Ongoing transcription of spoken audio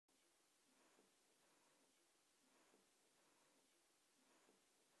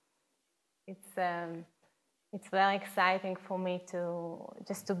It's very exciting for me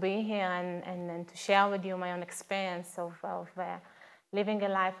to be here and to share with you my own experience of living a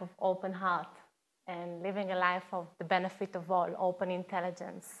life of open heart and living a life of the benefit of all, open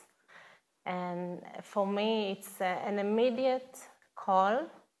intelligence. And for me, it's an immediate call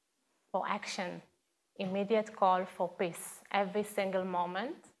for action, immediate call for peace. Every single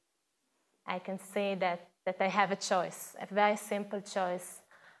moment, I can see that I have a choice, a very simple choice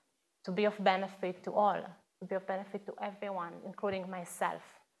to be of benefit to all, to be of benefit to everyone, including myself.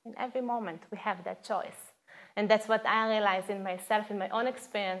 In every moment, we have that choice. And that's what I realized in myself, in my own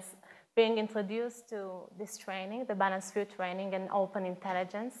experience, being introduced to this training, the Balanced View training and open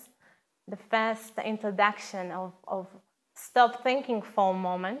intelligence. The first introduction of stop thinking for a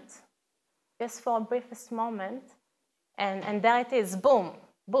moment, just for a briefest moment, and there it is, boom,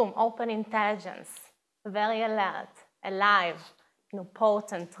 boom, open intelligence, very alert, alive,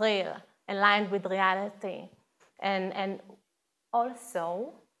 potent, real, aligned with reality. And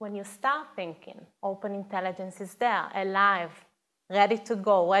also, when you start thinking, open intelligence is there, alive, ready to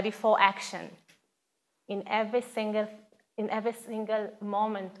go, ready for action. In every single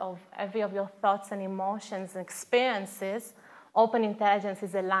moment of every of your thoughts and emotions and experiences, open intelligence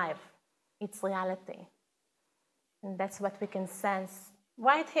is alive. It's reality. And that's what we can sense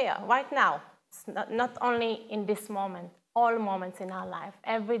right here, right now. It's not only in this moment, all moments in our life,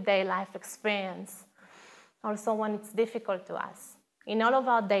 everyday life experience. Also when it's difficult to us. In all of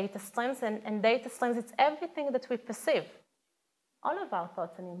our data streams, and data streams, it's everything that we perceive. All of our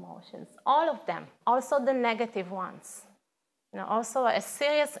thoughts and emotions, all of them, also the negative ones. Also a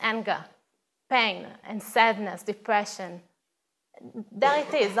serious anger, pain, and sadness, depression. There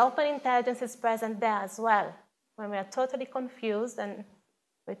it is, open intelligence is present there as well. When we are totally confused and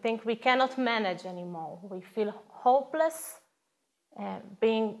we think we cannot manage anymore, we feel hopeless,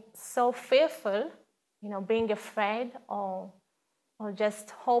 being so fearful, being afraid or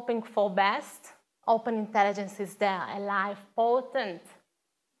just hoping for best, open intelligence is there, alive, potent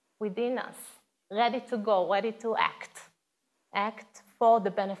within us, ready to go, ready to act. Act for the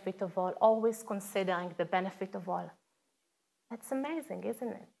benefit of all, always considering the benefit of all. That's amazing, isn't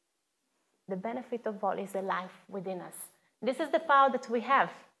it? The benefit of all is alive within us. This is the power that we have,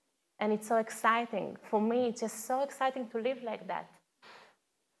 and it's so exciting. For me, it's just so exciting to live like that.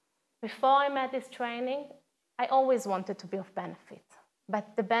 Before I met this training, I always wanted to be of benefit.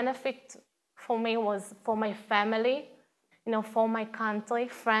 But the benefit for me was for my family, for my country,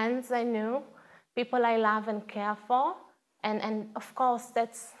 friends I knew, people I love and care for. And of course,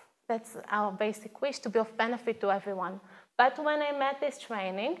 that's our basic wish, to be of benefit to everyone. But when I met this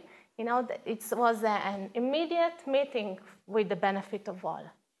training, it was an immediate meeting with the benefit of all.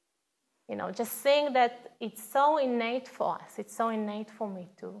 Just seeing that it's so innate for us, it's so innate for me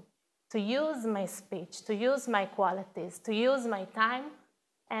to use my speech, to use my qualities, to use my time,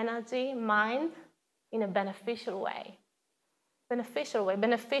 energy, mind in a beneficial way.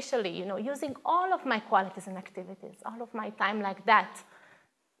 Beneficially, using all of my qualities and activities, all of my time like that.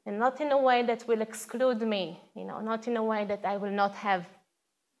 And not in a way that will exclude me, not in a way that I will not have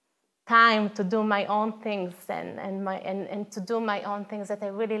time to do my own things and to do my own things that I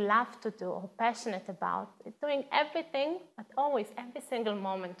really love to do or passionate about. Doing everything, but always, every single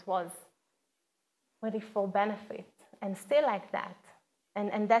moment was ready for benefit, and still like that.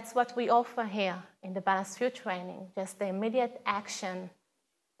 And that's what we offer here in the Balanced View training, just the immediate action,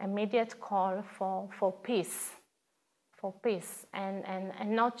 immediate call for peace, and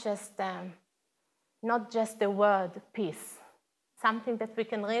not just the word peace, something that we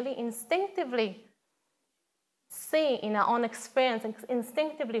can really instinctively see in our own experience and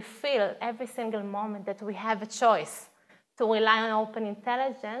instinctively feel every single moment that we have a choice to rely on open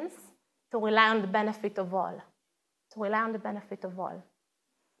intelligence, to rely on the benefit of all,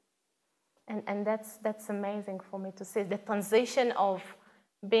 And that's amazing for me to see. The transition of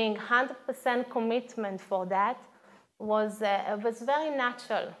being 100% commitment for that was very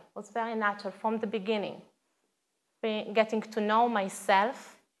natural from the beginning. Getting to know myself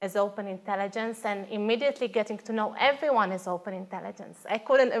as open intelligence and immediately getting to know everyone as open intelligence. I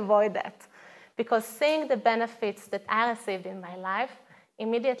couldn't avoid that, because seeing the benefits that I received in my life,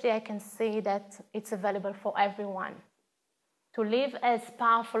 immediately I can see that it's available for everyone. To live as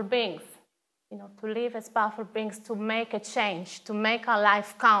powerful beings, to make a change, to make our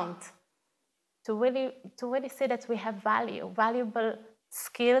life count, to really see that we have valuable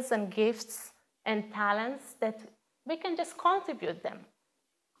skills and gifts and talents that we can just contribute them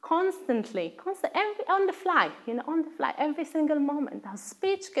constantly, on the fly, every single moment. Our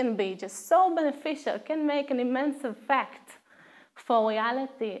speech can be just so beneficial, can make an immense effect for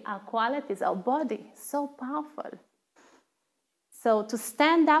reality, our qualities, our body, so powerful. So to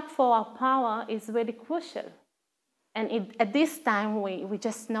stand up for our power is really crucial. And at this time, we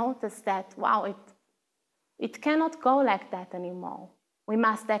just noticed that, wow, it cannot go like that anymore. We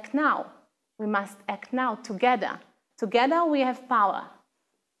must act now. We must act now together. Together we have power.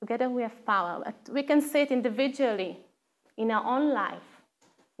 Together we have power. But we can see it individually in our own life.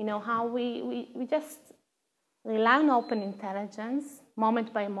 You know, how we just rely on open intelligence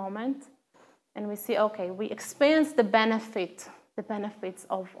moment by moment, and we see, okay, we experience the benefits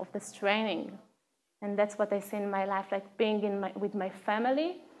of this training. And that's what I see in my life, like being with my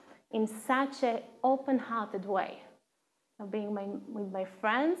family in such an open-hearted way. Being with my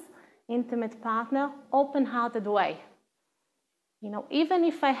friends, intimate partner, open-hearted way. You know, even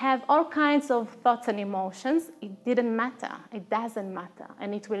if I have all kinds of thoughts and emotions, it didn't matter. It doesn't matter,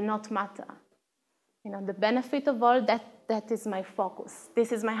 and it will not matter. You know, the benefit of all that is my focus.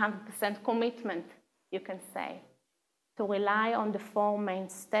 This is my 100% commitment, you can say, to rely on the four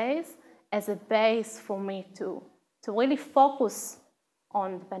mainstays as a base for me to really focus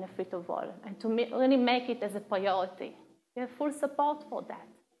on the benefit of all and to really make it as a priority. We have full support for that.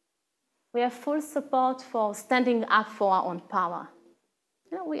 We have full support for standing up for our own power.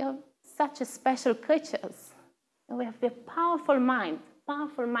 You know, we are such a special creatures. And we have a powerful mind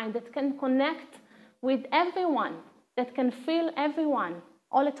that can connect with everyone, that can feel everyone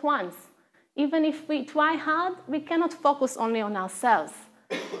all at once. Even if we try hard, we cannot focus only on ourselves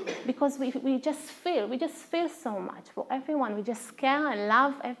because we just feel so much for everyone. We just care and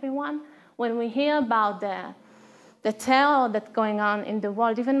love everyone. When we hear about the terror that's going on in the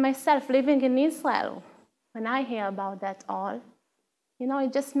world, even myself living in Israel, when I hear about that all, you know,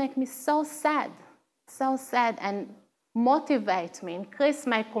 it just makes me so sad, and motivate me, increase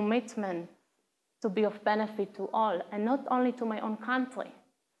my commitment to be of benefit to all, and not only to my own country.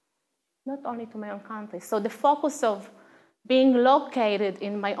 Not only to my own country. So the focus of being located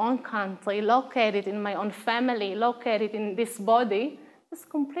in my own country, located in my own family, located in this body, is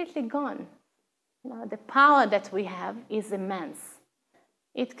completely gone. You know, the power that we have is immense.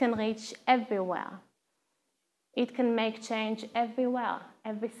 It can reach everywhere. It can make change everywhere,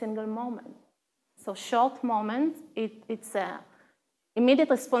 every single moment. So short moments, it's an immediate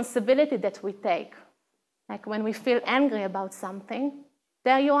responsibility that we take. Like when we feel angry about something,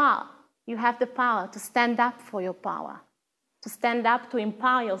 there you are. You have the power to stand up for your power, to stand up, to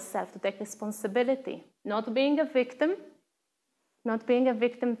empower yourself, to take responsibility, not being a victim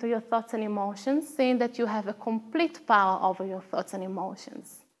to your thoughts and emotions, saying that you have a complete power over your thoughts and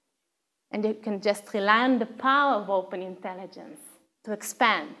emotions. And you can just rely on the power of open intelligence to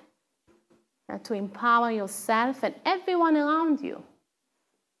expand and to empower yourself and everyone around you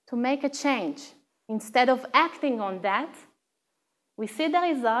to make a change. Instead of acting on that, we see the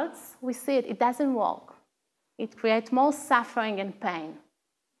results, we see it doesn't work. It creates more suffering and pain.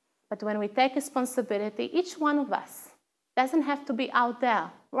 But when we take responsibility, each one of us, doesn't have to be out there,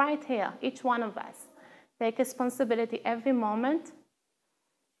 right here, each one of us, take responsibility every moment,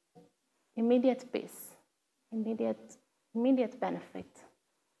 immediate peace, immediate benefit.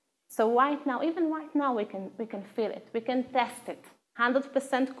 So right now, even right now, we can feel it, we can test it.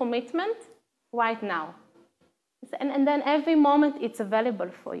 100% commitment right now. And then every moment it's available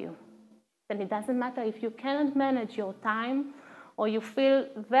for you. Then it doesn't matter if you cannot manage your time or you feel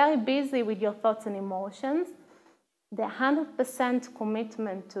very busy with your thoughts and emotions, the 100%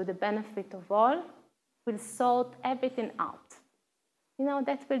 commitment to the benefit of all will sort everything out. You know,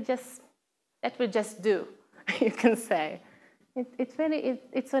 that will just do, you can say. It's really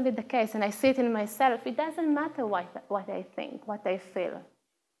the case, and I see it in myself. It doesn't matter what I think, what I feel.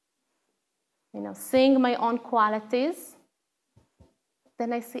 You know, seeing my own qualities,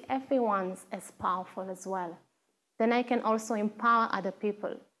 then I see everyone's as powerful as well. Then I can also empower other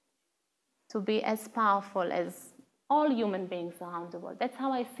people to be as powerful as all human beings around the world. That's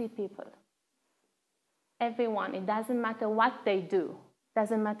how I see people. Everyone, it doesn't matter what they do,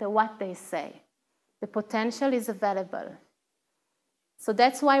 doesn't matter what they say. The potential is available. So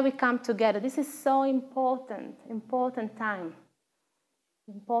that's why we come together. This is so important time.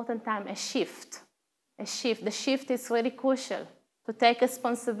 Important time, a shift. The shift is really crucial to take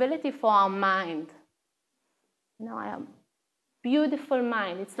responsibility for our mind. You know, a beautiful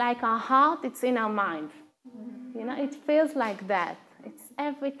mind. It's like our heart, it's in our mind. You know, it feels like that.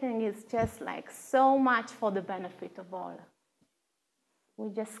 Everything is just like so much for the benefit of all. We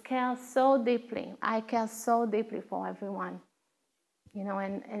just care so deeply. I care so deeply for everyone. You know,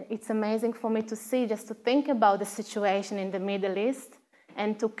 and it's amazing for me to see, just to think about the situation in the Middle East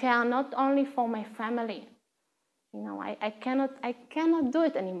and to care not only for my family, You know, I cannot do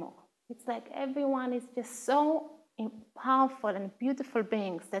it anymore. It's like everyone is just so powerful and beautiful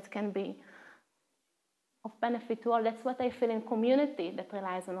beings that can be of benefit to all. That's what I feel in community that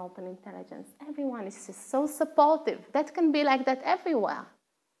relies on open intelligence. Everyone is just so supportive. That can be like that everywhere.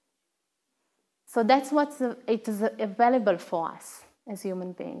 So that's what it is available for us as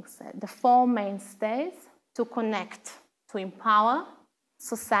human beings. The four mainstays to connect, to empower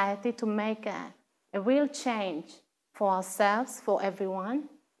society, to make a real change for ourselves, for everyone,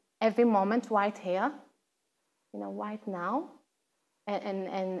 every moment right here, you know, right now,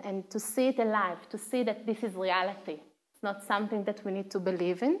 and to see it alive, to see that this is reality. It's not something that we need to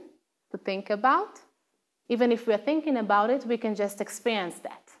believe in, to think about. Even if we're thinking about it, we can just experience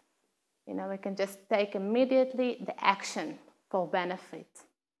that. You know, we can just take immediately the action for benefit.